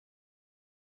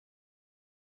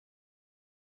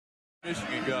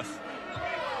Michigan, Gus.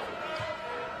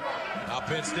 Now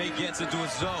Penn State gets into a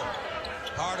zone.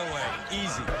 Hardaway,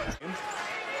 easy.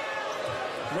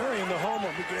 Larry in the home of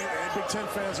Big Ten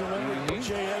fans remember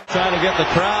trying to get the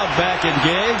crowd back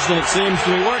engaged, and it seems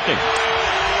to be working.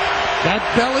 That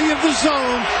belly of the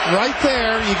zone right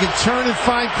there, you can turn and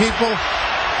find people.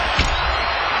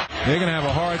 They're going to have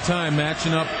a hard time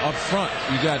matching up front.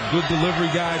 You got good delivery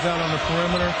guys out on the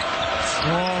perimeter,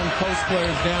 strong post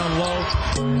players down low.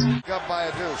 Up by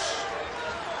a deuce.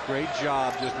 Great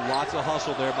job, just lots of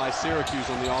hustle there by Syracuse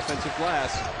on the offensive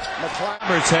glass.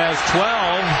 Roberts has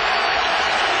 12.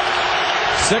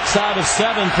 6 out of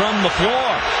 7 from the floor.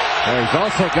 He's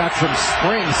also got some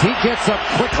springs. He gets up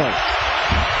quickly.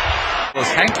 As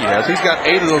Hanky has, he's got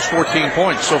 8 of those 14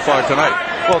 points so far tonight.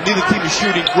 Well, neither team is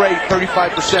shooting great.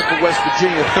 35% for West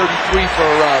Virginia, 33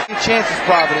 for chances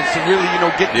Providence to really,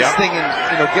 get this thing and,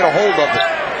 get a hold of it.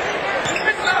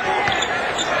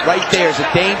 Right there is a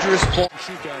dangerous ball.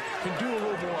 can do a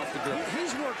little more off the dribble.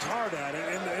 He's worked hard at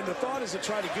it, and the thought is to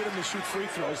try to get him to shoot free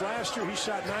throws. Last year he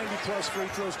shot 90+ free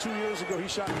throws. 2 years ago he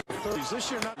shot 30s.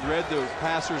 This year not. Read the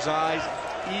passer's eyes.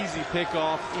 Easy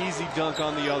pickoff, easy dunk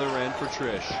on the other end for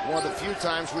Trish. One of the few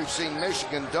times we've seen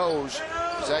Michigan doze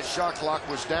as that shot clock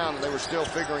was down and they were still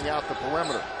figuring out the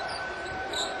perimeter.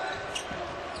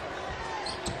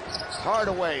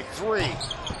 Hardaway, 3.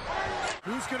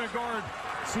 Who's going to guard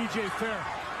C.J. Fair?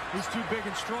 He's too big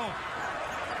and strong.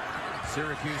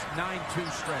 Syracuse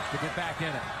 9-2 stretch to get back in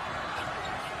it.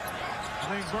 I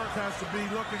think Burke has to be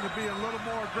looking to be a little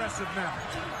more aggressive now.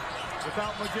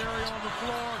 Without McGarry on the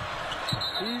floor,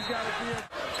 he's got to be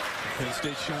Penn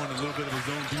State showing a little bit of his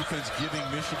own defense, giving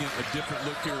Michigan a different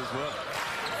look here as well.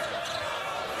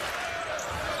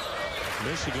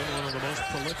 Michigan, one of the most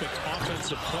prolific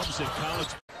offensive clubs in college.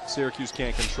 Syracuse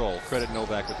can't control. Credit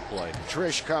Novak with the play.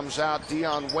 Trish comes out.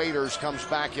 Dion Waiters comes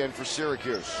back in for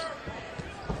Syracuse.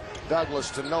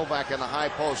 Douglas to Novak in the high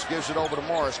post. Gives it over to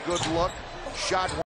Morris. Good look. Shot.